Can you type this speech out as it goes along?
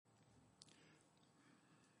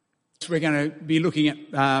We're going to be looking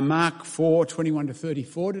at Mark 4, 21 to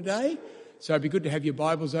 34 today. So it'd be good to have your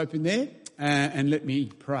Bibles open there. And let me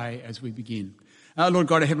pray as we begin. Lord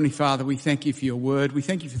God, our Heavenly Father, we thank you for your word. We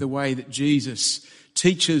thank you for the way that Jesus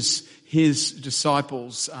teaches his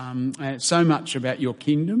disciples so much about your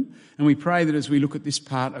kingdom. And we pray that as we look at this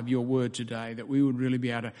part of your word today, that we would really be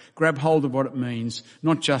able to grab hold of what it means,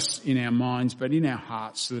 not just in our minds, but in our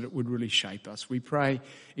hearts, so that it would really shape us. We pray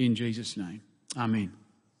in Jesus' name. Amen.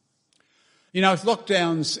 You know, with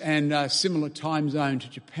lockdowns and similar time zone to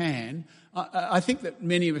Japan, I think that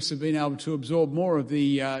many of us have been able to absorb more of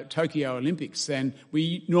the Tokyo Olympics than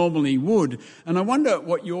we normally would. And I wonder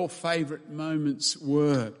what your favourite moments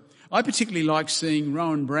were. I particularly like seeing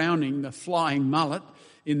Rowan Browning, the flying mullet,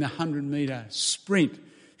 in the 100-metre sprint.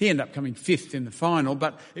 He ended up coming fifth in the final,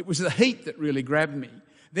 but it was the heat that really grabbed me.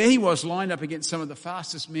 There he was, lined up against some of the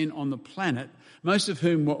fastest men on the planet, most of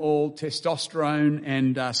whom were all testosterone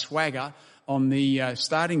and swagger on the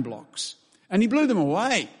starting blocks. And he blew them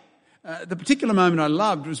away. The particular moment I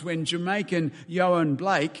loved was when Jamaican Yohan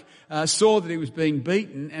Blake saw that he was being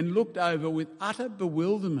beaten and looked over with utter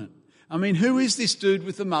bewilderment. I mean, who is this dude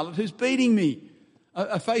with the mullet who's beating me?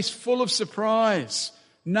 A face full of surprise.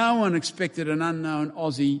 No one expected an unknown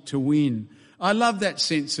Aussie to win. I love that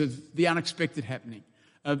sense of the unexpected happening,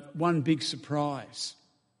 of one big surprise.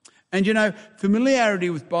 And you know, familiarity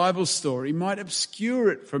with Bible story might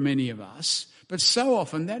obscure it for many of us, but so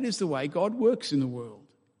often that is the way God works in the world.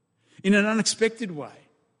 In an unexpected way,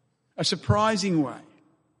 a surprising way.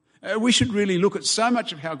 We should really look at so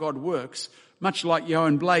much of how God works, much like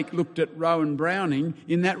Yohan Blake looked at Rowan Browning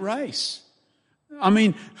in that race. I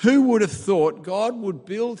mean, who would have thought God would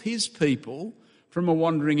build his people from a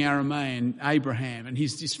wandering Aramaean, Abraham, and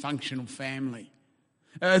his dysfunctional family?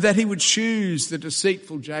 That he would choose the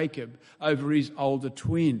deceitful Jacob over his older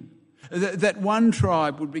twin. That one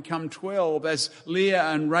tribe would become 12 as Leah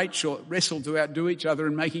and Rachel wrestled to outdo each other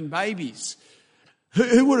in making babies.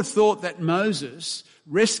 Who would have thought that Moses,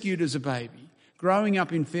 rescued as a baby, growing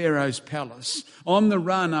up in Pharaoh's palace, on the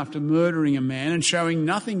run after murdering a man and showing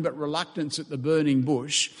nothing but reluctance at the burning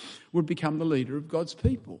bush, would become the leader of God's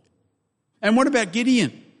people? And what about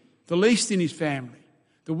Gideon, the least in his family,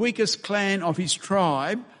 the weakest clan of his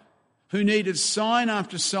tribe, who needed sign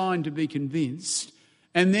after sign to be convinced,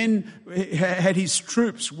 and then had his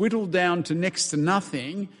troops whittled down to next to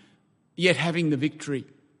nothing, yet having the victory?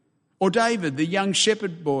 Or David, the young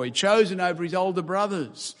shepherd boy, chosen over his older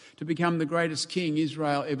brothers to become the greatest king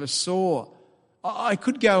Israel ever saw. I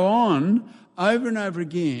could go on over and over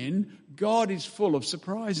again. God is full of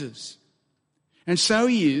surprises. And so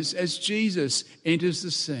he is as Jesus enters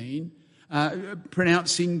the scene,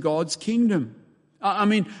 pronouncing God's kingdom. I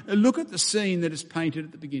mean, look at the scene that is painted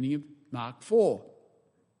at the beginning of Mark 4.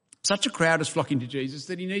 Such a crowd is flocking to Jesus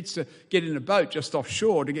that he needs to get in a boat just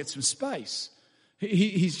offshore to get some space.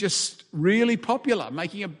 He's just really popular,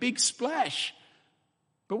 making a big splash.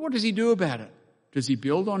 But what does he do about it? Does he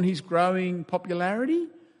build on his growing popularity?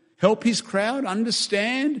 Help his crowd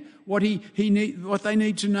understand what what they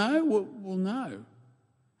need to know? Well, no.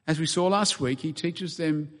 As we saw last week, he teaches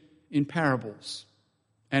them in parables.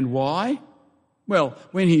 And why? Well,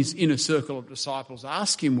 when his inner circle of disciples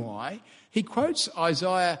ask him why, he quotes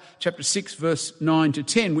Isaiah chapter 6, verse 9 to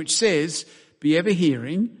 10, which says, "Be ever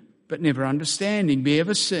hearing, but never understanding. Be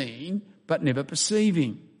ever seeing, but never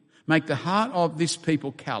perceiving. Make the heart of this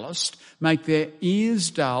people calloused, make their ears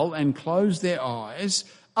dull and close their eyes.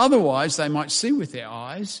 Otherwise they might see with their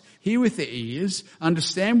eyes, hear with their ears,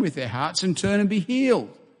 understand with their hearts and turn and be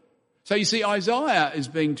healed." So you see, Isaiah is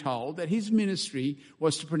being told that his ministry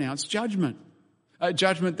was to pronounce judgment. A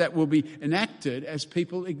judgment that will be enacted as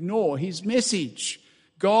people ignore his message.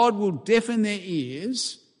 God will deafen their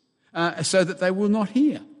ears so that they will not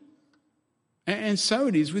hear. And so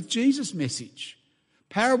it is with Jesus' message.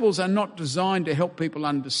 Parables are not designed to help people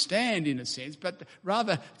understand in a sense, but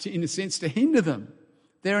rather in a sense to hinder them.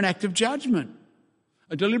 They're an act of judgment,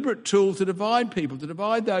 a deliberate tool to divide people, to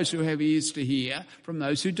divide those who have ears to hear from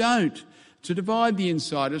those who don't, to divide the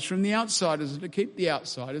insiders from the outsiders and to keep the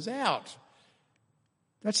outsiders out.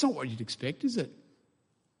 That's not what you'd expect, is it?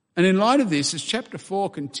 And in light of this, as chapter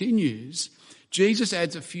 4 continues, Jesus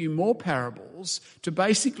adds a few more parables to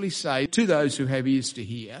basically say to those who have ears to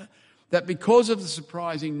hear that because of the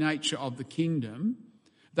surprising nature of the kingdom,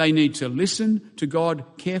 they need to listen to God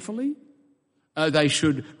carefully, they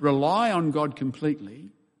should rely on God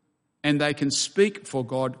completely, and they can speak for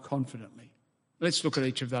God confidently. Let's look at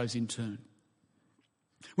each of those in turn.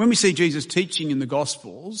 When we see Jesus teaching in the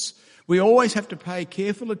Gospels, we always have to pay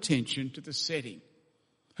careful attention to the setting.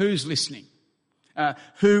 Who's listening?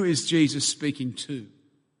 Who is Jesus speaking to?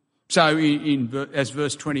 So as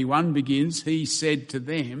verse 21 begins, he said to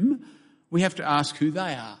them, we have to ask who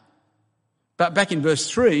they are. But back in verse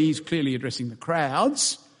 3, he's clearly addressing the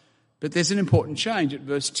crowds. But there's an important change at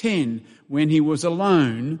verse 10. When he was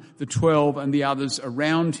alone, the 12 and the others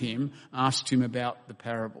around him asked him about the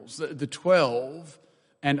parables. The 12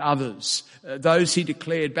 and others, those he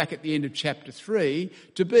declared back at the end of chapter 3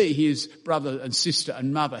 to be his brother and sister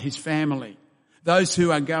and mother, his family. Those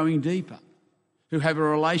who are going deeper, who have a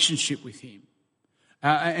relationship with him,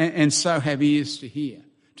 and so have ears to hear,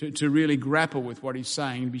 to really grapple with what he's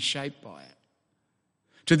saying and be shaped by it.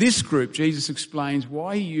 To this group, Jesus explains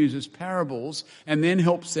why he uses parables and then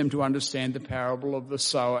helps them to understand the parable of the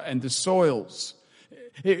sower and the soils.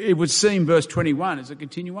 It would seem verse 21 is a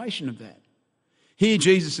continuation of that. Here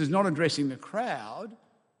Jesus is not addressing the crowd,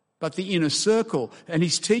 but the inner circle, and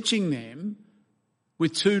he's teaching them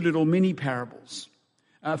with two little mini parables.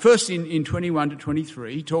 First in 21 to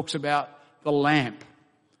 23, he talks about the lamp.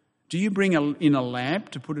 Do you bring in a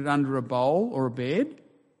lamp to put it under a bowl or a bed?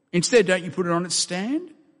 Instead, don't you put it on its stand?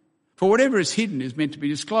 For whatever is hidden is meant to be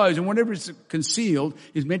disclosed, and whatever is concealed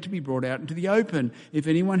is meant to be brought out into the open. If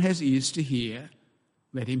anyone has ears to hear,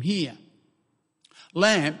 let him hear.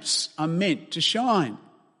 Lamps are meant to shine.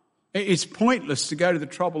 It's pointless to go to the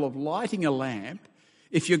trouble of lighting a lamp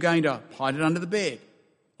if you're going to hide it under the bed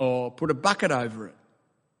or put a bucket over it.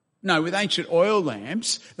 No, with ancient oil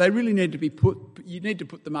lamps, they really need to be you need to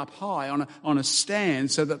put them up high on a stand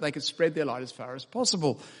so that they can spread their light as far as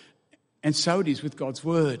possible. And so it is with God's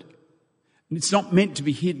word. And it's not meant to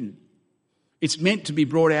be hidden. It's meant to be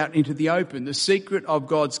brought out into the open. The secret of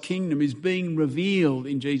God's kingdom is being revealed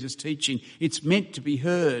in Jesus' teaching. It's meant to be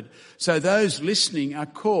heard. So those listening are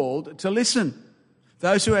called to listen.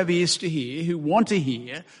 Those who have ears to hear, who want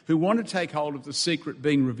to take hold of the secret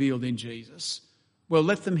being revealed in Jesus, well,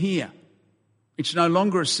 let them hear. It's no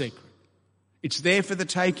longer a secret. It's there for the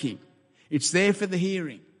taking. It's there for the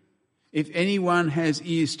hearing. If anyone has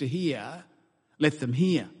ears to hear, let them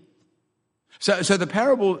hear. So the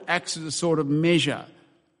parable acts as a sort of measure,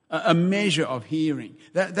 a measure of hearing.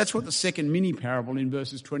 That's what the second mini parable in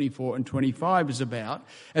verses 24 and 25 is about,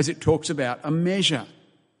 as it talks about a measure.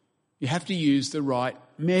 You have to use the right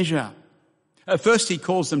measure. First, he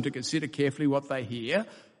calls them to consider carefully what they hear,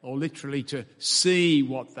 or literally to see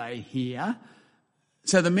what they hear.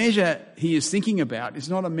 So the measure he is thinking about is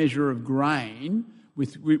not a measure of grain,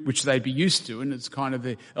 which they'd be used to, and it's kind of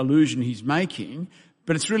the allusion he's making,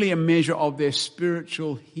 but it's really a measure of their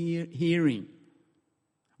spiritual hearing.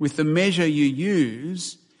 With the measure you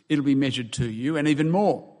use, it'll be measured to you, and even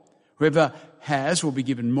more. Whoever has will be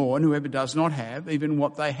given more, and whoever does not have, even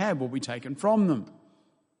what they have will be taken from them.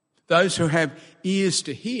 Those who have ears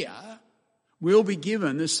to hear will be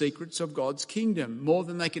given the secrets of God's kingdom, more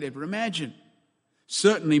than they could ever imagine.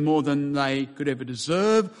 Certainly more than they could ever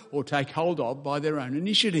deserve or take hold of by their own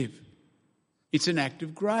initiative. It's an act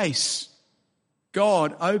of grace.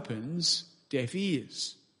 God opens deaf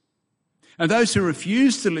ears. And those who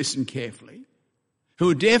refuse to listen carefully, who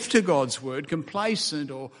are deaf to God's word,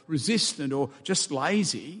 complacent or resistant or just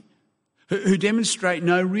lazy, who demonstrate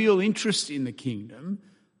no real interest in the kingdom,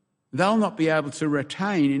 they'll not be able to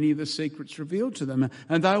retain any of the secrets revealed to them,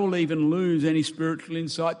 and they will even lose any spiritual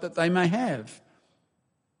insight that they may have.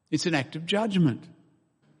 It's an act of judgment.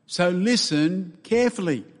 So listen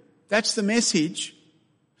carefully. That's the message.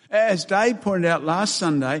 As Dave pointed out last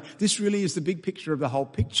Sunday, this really is the big picture of the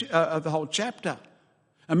whole chapter.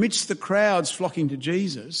 Amidst the crowds flocking to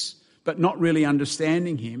Jesus, but not really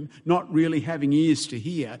understanding him, not really having ears to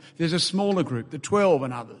hear, there's a smaller group, the 12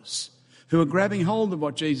 and others, who are grabbing hold of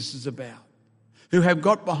what Jesus is about, who have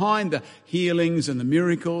got behind the healings and the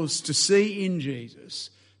miracles to see in Jesus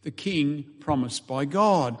the King promised by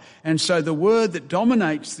God. And so the word that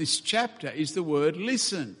dominates this chapter is the word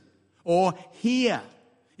listen or hear.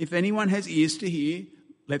 If anyone has ears to hear,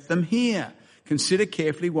 let them hear. Consider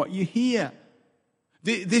carefully what you hear.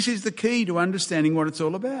 This is the key to understanding what it's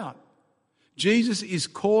all about. Jesus is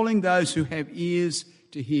calling those who have ears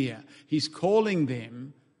to hear. He's calling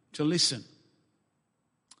them to listen.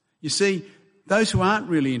 You see, those who aren't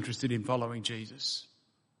really interested in following Jesus,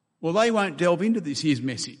 well, they won't delve into his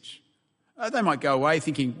message. They might go away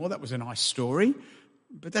thinking, well, that was a nice story,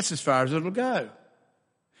 but that's as far as it'll go.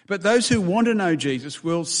 But those who want to know Jesus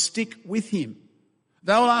will stick with him.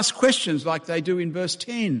 They'll ask questions like they do in verse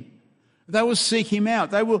 10. They will seek him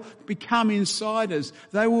out. They will become insiders.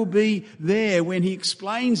 They will be there when he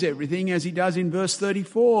explains everything as he does in verse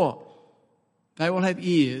 34. They will have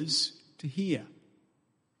ears to hear.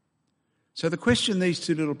 So the question these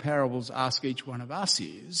two little parables ask each one of us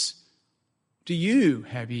is, do you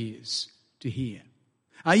have ears to hear?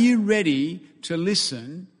 Are you ready to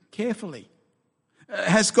listen carefully?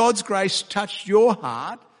 Has God's grace touched your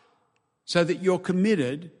heart so that you're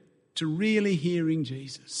committed to really hearing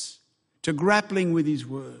Jesus, to grappling with his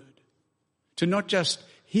word, to not just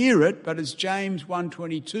hear it, but as James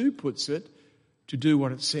 1:22 puts it, to do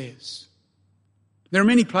what it says? There are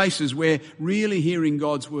many places where really hearing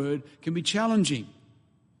God's word can be challenging.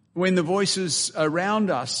 When the voices around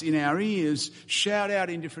us in our ears shout out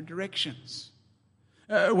in different directions.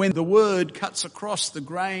 When the word cuts across the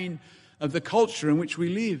grain of the culture in which we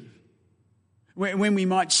live. When we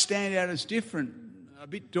might stand out as different, a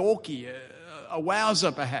bit dorky, a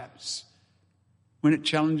wowser perhaps. When it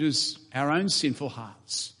challenges our own sinful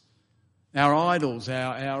hearts, our idols,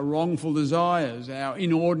 our wrongful desires, our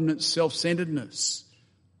inordinate self-centeredness,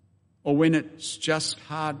 or when it's just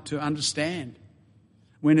hard to understand,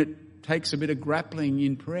 when it takes a bit of grappling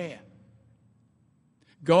in prayer.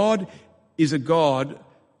 God is a God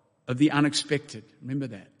of the unexpected. Remember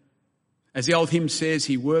that. As the old hymn says,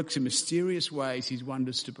 he works in mysterious ways his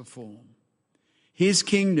wonders to perform. His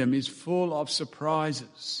kingdom is full of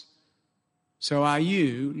surprises. So are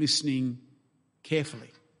you listening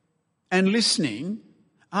carefully? And listening,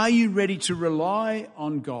 are you ready to rely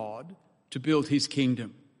on God to build his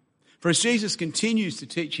kingdom? For as Jesus continues to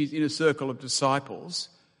teach his inner circle of disciples,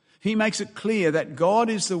 he makes it clear that God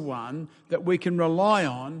is the one that we can rely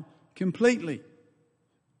on completely.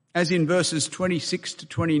 As in verses 26 to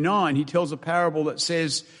 29, he tells a parable that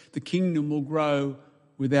says the kingdom will grow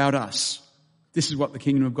without us. This is what the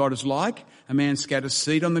kingdom of God is like. A man scatters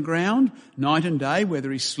seed on the ground, night and day,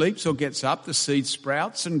 whether he sleeps or gets up, the seed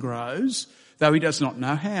sprouts and grows, though he does not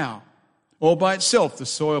know how. All by itself, the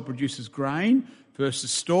soil produces grain, first the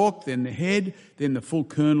stalk, then the head, then the full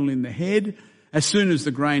kernel in the head. As soon as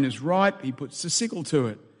the grain is ripe, he puts the sickle to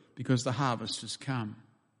it, because the harvest has come.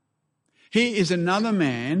 Here is another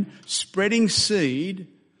man spreading seed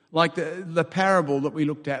like the parable that we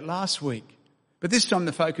looked at last week. But this time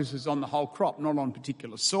the focus is on the whole crop, not on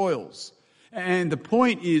particular soils. And the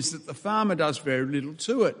point is that the farmer does very little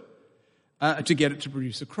to it to get it to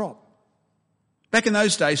produce a crop. Back in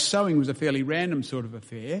those days, sowing was a fairly random sort of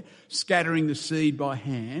affair, scattering the seed by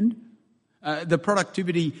hand. The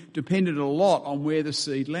productivity depended a lot on where the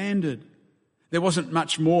seed landed. There wasn't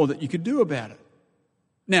much more that you could do about it.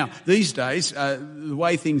 Now, these days, the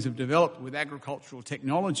way things have developed with agricultural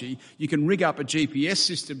technology, you can rig up a GPS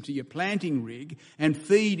system to your planting rig and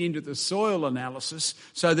feed into the soil analysis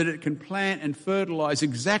so that it can plant and fertilise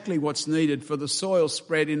exactly what's needed for the soil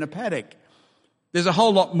spread in a paddock. There's a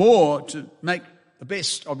whole lot more to make the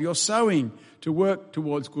best of your sowing, to work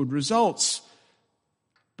towards good results.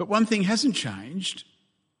 But one thing hasn't changed.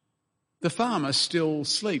 The farmer still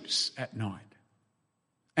sleeps at night.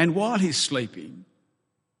 And while he's sleeping,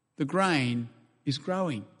 the grain is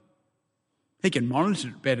growing. He can monitor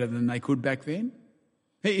it better than they could back then.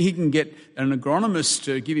 He can get an agronomist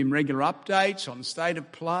to give him regular updates on the state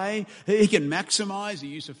of play. He can maximise the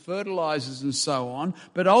use of fertilisers and so on,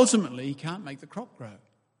 but ultimately he can't make the crop grow.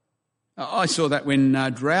 I saw that when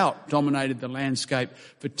drought dominated the landscape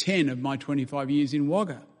for 10 of my 25 years in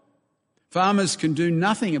Wagga. Farmers can do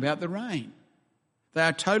nothing about the rain. They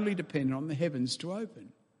are totally dependent on the heavens to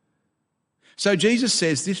open. So Jesus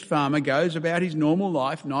says this farmer goes about his normal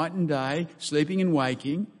life night and day, sleeping and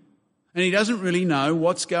waking, and he doesn't really know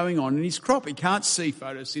what's going on in his crop. He can't see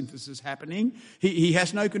photosynthesis happening. He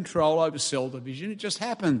has no control over cell division. It just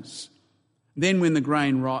happens. Then when the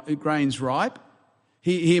grain's ripe,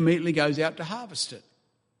 he immediately goes out to harvest it.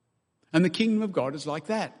 And the kingdom of God is like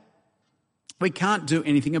that. We can't do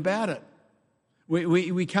anything about it.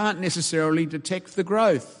 We can't necessarily detect the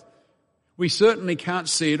growth. We certainly can't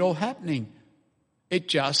see it all happening. It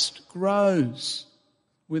just grows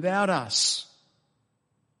without us.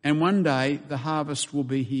 And one day the harvest will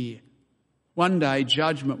be here. One day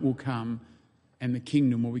judgment will come and the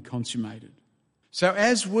kingdom will be consummated. So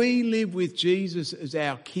as we live with Jesus as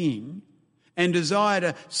our King and desire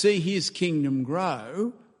to see his kingdom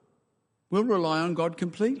grow, we'll rely on God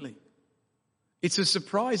completely. It's a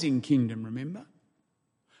surprising kingdom, remember?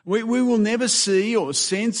 We will never see or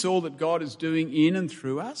sense all that God is doing in and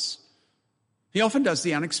through us. He often does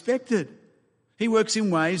the unexpected. He works in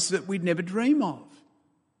ways that we'd never dream of.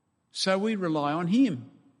 So we rely on him.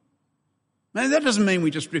 Now, that doesn't mean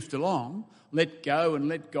we just drift along, let go and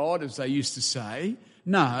let God, as they used to say.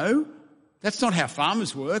 No, that's not how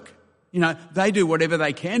farmers work. They do whatever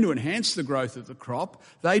they can to enhance the growth of the crop.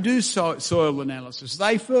 They do soil analysis.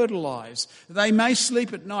 They fertilise. They may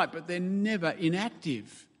sleep at night, but they're never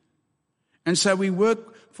inactive. And so we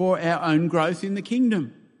work for our own growth in the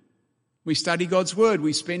kingdom. We study God's word.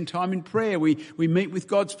 We spend time in prayer. We meet with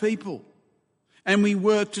God's people. And we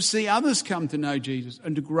work to see others come to know Jesus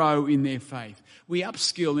and to grow in their faith. We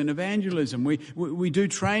upskill in evangelism. We do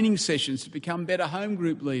training sessions to become better home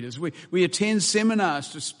group leaders. We attend seminars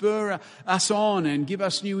to spur us on and give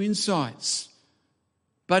us new insights.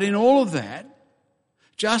 But in all of that,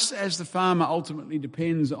 just as the farmer ultimately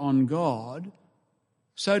depends on God,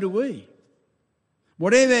 so do we.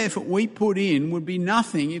 Whatever effort we put in would be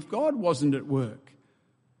nothing if God wasn't at work.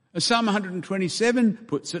 As Psalm 127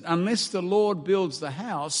 puts it, unless the Lord builds the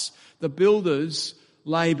house, the builders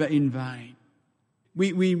labour in vain.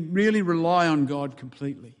 We really rely on God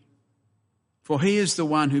completely. For he is the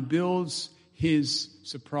one who builds his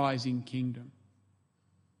surprising kingdom.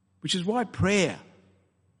 Which is why prayer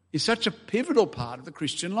is such a pivotal part of the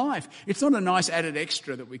Christian life. It's not a nice added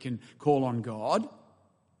extra that we can call on God.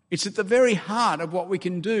 It's at the very heart of what we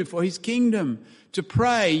can do for his kingdom. To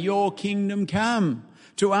pray, your kingdom come.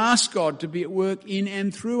 To ask God to be at work in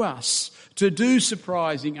and through us, to do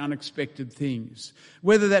surprising, unexpected things,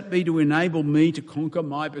 whether that be to enable me to conquer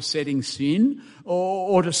my besetting sin,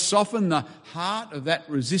 or to soften the heart of that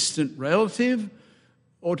resistant relative,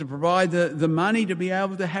 or to provide the money to be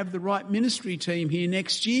able to have the right ministry team here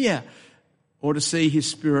next year, or to see his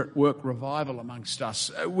Spirit work revival amongst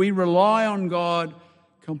us. We rely on God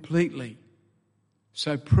completely.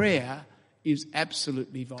 So prayer is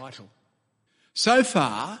absolutely vital. So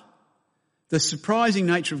far, the surprising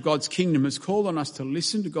nature of God's kingdom has called on us to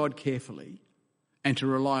listen to God carefully and to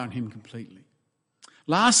rely on him completely.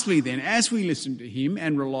 Lastly then, as we listen to him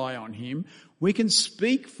and rely on him, we can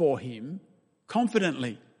speak for him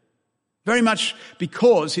confidently, very much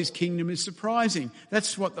because his kingdom is surprising.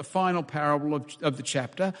 That's what the final parable of the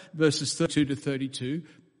chapter, verses 32 to 32,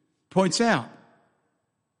 points out.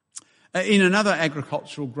 In another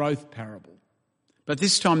agricultural growth parable, but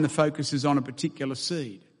this time the focus is on a particular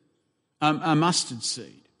seed, a mustard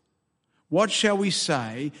seed. What shall we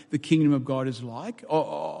say the kingdom of God is like?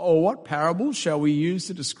 Or what parable shall we use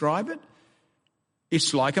to describe it?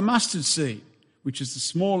 It's like a mustard seed, which is the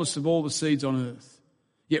smallest of all the seeds on earth.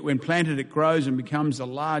 Yet when planted it grows and becomes the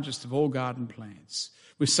largest of all garden plants,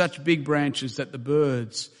 with such big branches that the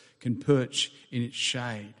birds can perch in its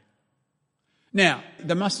shade. Now,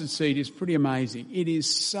 the mustard seed is pretty amazing. It is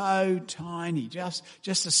so tiny, just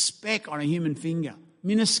a speck on a human finger,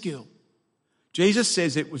 minuscule. Jesus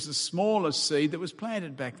says it was the smallest seed that was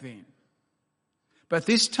planted back then. But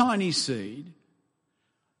this tiny seed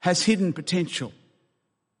has hidden potential.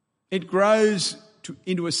 It grows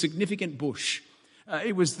into a significant bush.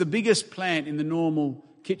 It was the biggest plant in the normal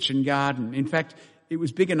kitchen garden. In fact, it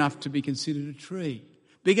was big enough to be considered a tree,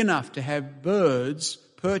 big enough to have birds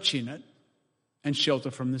perch in it and shelter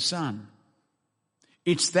from the sun.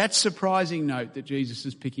 It's that surprising note that Jesus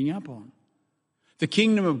is picking up on. The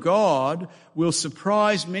kingdom of God will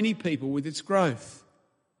surprise many people with its growth.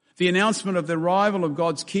 The announcement of the arrival of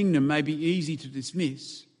God's kingdom may be easy to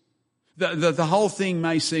dismiss. The whole thing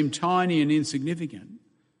may seem tiny and insignificant,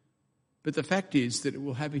 but the fact is that it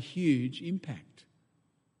will have a huge impact.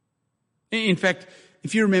 In fact,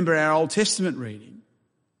 if you remember our Old Testament reading,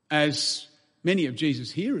 as many of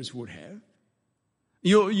Jesus' hearers would have,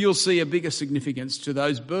 you'll see a bigger significance to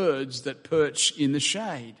those birds that perch in the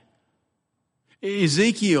shade.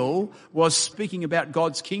 Ezekiel was speaking about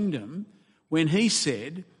God's kingdom when he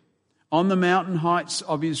said, "On the mountain heights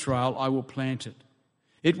of Israel I will plant it.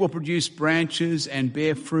 It will produce branches and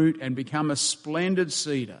bear fruit and become a splendid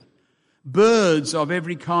cedar. Birds of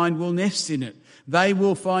every kind will nest in it. They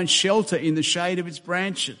will find shelter in the shade of its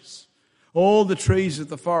branches. All the trees of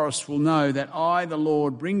the forest will know that I, the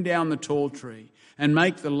Lord, bring down the tall tree and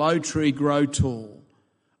make the low tree grow tall.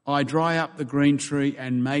 I dry up the green tree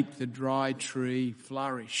and make the dry tree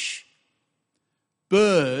flourish."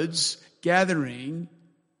 Birds gathering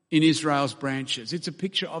in Israel's branches. It's a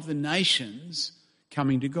picture of the nations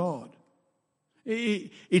coming to God.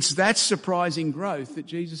 It's that surprising growth that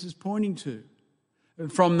Jesus is pointing to.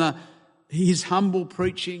 From his humble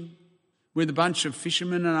preaching with a bunch of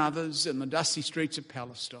fishermen and others in the dusty streets of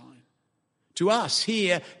Palestine, to us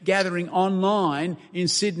here gathering online in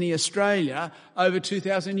Sydney, Australia, over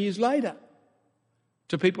 2,000 years later,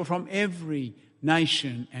 to people from every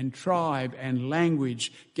nation and tribe and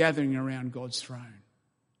language gathering around God's throne.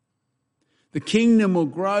 The kingdom will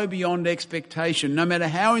grow beyond expectation, no matter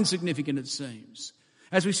how insignificant it seems.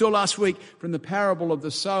 As we saw last week from the parable of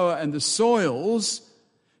the sower and the soils,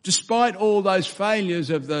 despite all those failures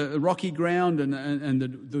of the rocky ground and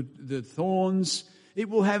the thorns, it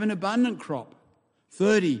will have an abundant crop,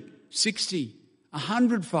 30, 60,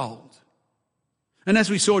 100-fold. And as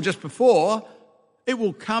we saw just before, It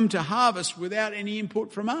will come to harvest without any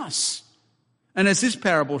input from us. And as this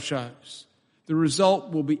parable shows, the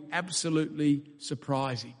result will be absolutely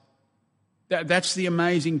surprising. That's the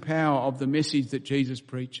amazing power of the message that Jesus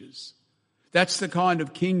preaches. That's the kind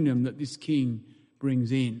of kingdom that this king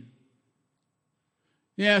brings in.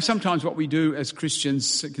 Yeah, sometimes what we do as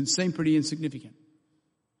Christians can seem pretty insignificant.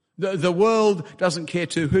 The world doesn't care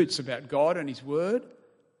two hoots about God and his word.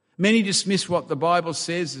 Many dismiss what the Bible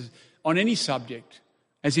says on any subject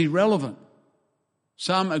as irrelevant.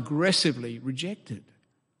 Some aggressively reject it.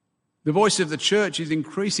 The voice of the church is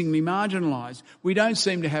increasingly marginalised. We don't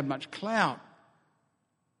seem to have much clout.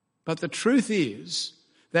 But the truth is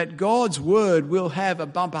that God's word will have a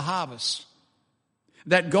bumper harvest.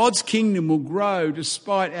 That God's kingdom will grow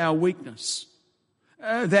despite our weakness.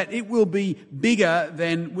 That it will be bigger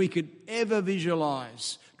than we could ever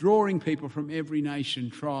visualise, drawing people from every nation,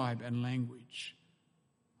 tribe and language.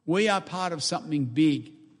 We are part of something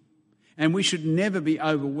big, and we should never be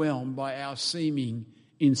overwhelmed by our seeming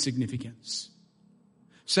insignificance.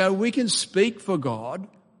 So we can speak for God,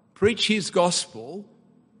 preach his gospel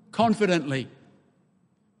confidently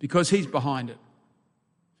because he's behind it.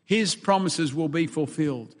 His promises will be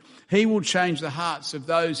fulfilled. He will change the hearts of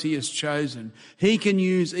those he has chosen. He can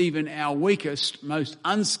use even our weakest, most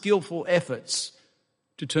unskillful efforts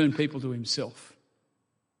to turn people to himself.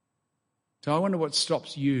 So I wonder what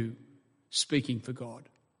stops you speaking for God.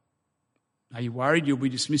 Are you worried you'll be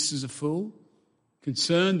dismissed as a fool?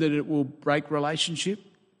 Concerned that it will break relationship?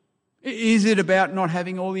 Is it about not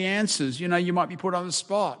having all the answers? You might be put on the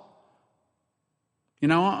spot.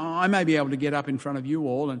 I may be able to get up in front of you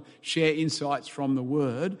all and share insights from the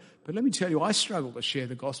Word, but let me tell you, I struggle to share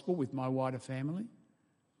the gospel with my wider family.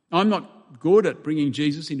 I'm not good at bringing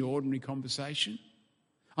Jesus into ordinary conversation.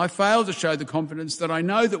 I fail to show the confidence that I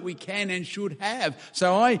know that we can and should have,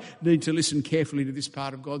 so I need to listen carefully to this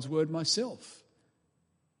part of God's Word myself.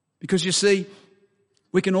 Because you see,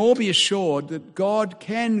 we can all be assured that God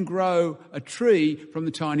can grow a tree from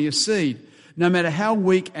the tiniest seed. No matter how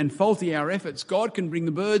weak and faulty our efforts, God can bring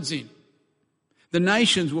the birds in. The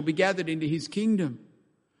nations will be gathered into his kingdom.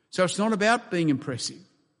 So it's not about being impressive.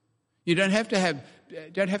 You don't have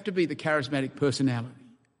to be the charismatic personality.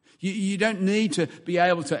 You don't need to be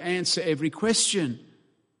able to answer every question.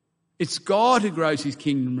 It's God who grows his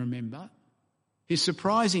kingdom, remember, his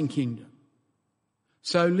surprising kingdom.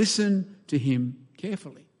 So listen to him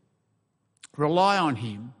carefully. Rely on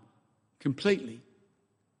him completely.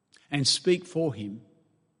 And speak for him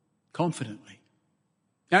confidently.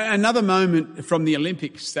 Now, another moment from the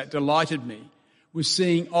Olympics that delighted me was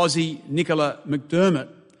seeing Aussie Nicola McDermott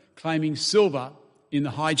claiming silver in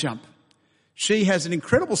the high jump. She has an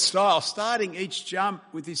incredible style, starting each jump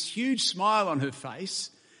with this huge smile on her face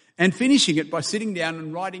and finishing it by sitting down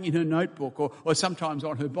and writing in her notebook or sometimes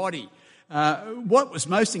on her body. What was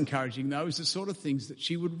most encouraging, though, is the sort of things that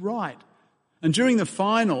she would write. And during the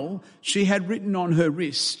final, she had written on her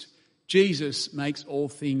wrist, "Jesus makes all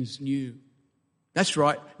things new." That's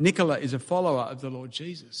right, Nicola is a follower of the Lord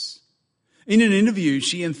Jesus. In an interview,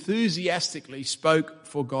 she enthusiastically spoke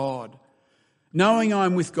for God. "Knowing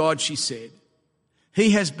I'm with God," she said, "He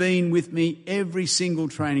has been with me every single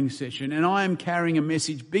training session, and I am carrying a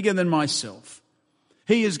message bigger than myself.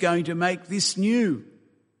 He is going to make this new."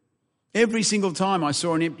 Every single time I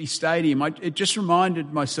saw an empty stadium, it just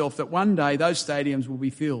reminded myself that one day those stadiums will be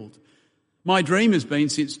filled. My dream has been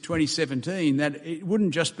since 2017 that it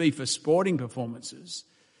wouldn't just be for sporting performances,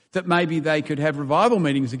 that maybe they could have revival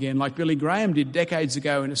meetings again like Billy Graham did decades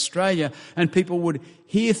ago in Australia, and people would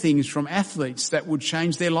hear things from athletes that would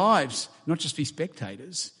change their lives, not just be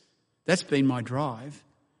spectators. That's been my drive.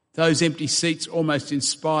 Those empty seats almost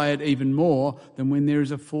inspired even more than when there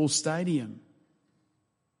is a full stadium.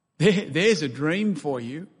 There's a dream for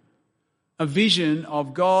you, a vision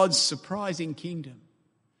of God's surprising kingdom.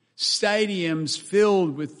 Stadiums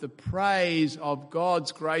filled with the praise of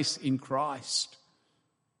God's grace in Christ.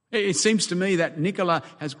 It seems to me that Nicola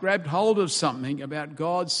has grabbed hold of something about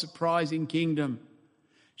God's surprising kingdom.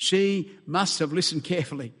 She must have listened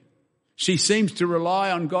carefully. She seems to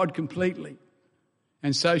rely on God completely.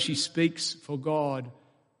 And so she speaks for God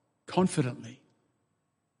confidently.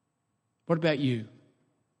 What about you?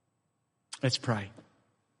 Let's pray.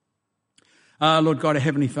 Lord God, our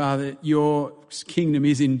Heavenly Father, your kingdom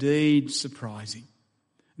is indeed surprising.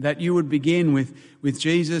 That you would begin with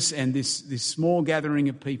Jesus and this small gathering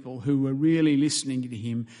of people who were really listening to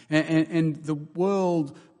him, and the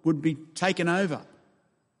world would be taken over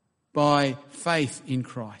by faith in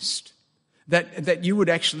Christ. That you would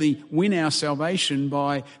actually win our salvation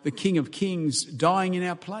by the King of Kings dying in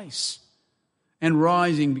our place and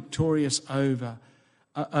rising victorious over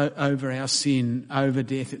over our sin, over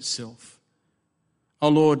death itself. Oh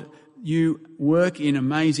Lord, you work in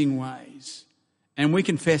amazing ways. And we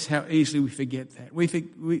confess how easily we forget that.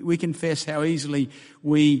 We confess how easily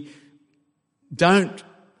we don't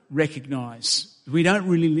recognise. We don't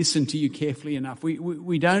really listen to you carefully enough.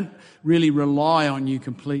 We don't really rely on you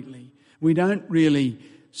completely. We don't really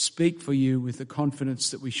speak for you with the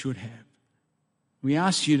confidence that we should have. We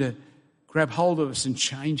ask you to grab hold of us and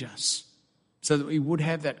change us so that we would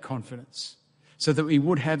have that confidence, so that we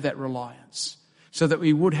would have that reliance, so that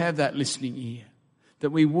we would have that listening ear,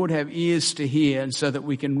 that we would have ears to hear and so that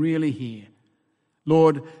we can really hear.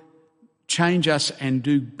 Lord, change us and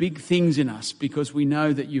do big things in us because we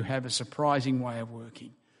know that you have a surprising way of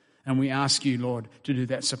working. And we ask you, Lord, to do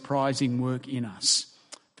that surprising work in us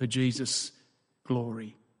for Jesus'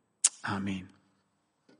 glory. Amen.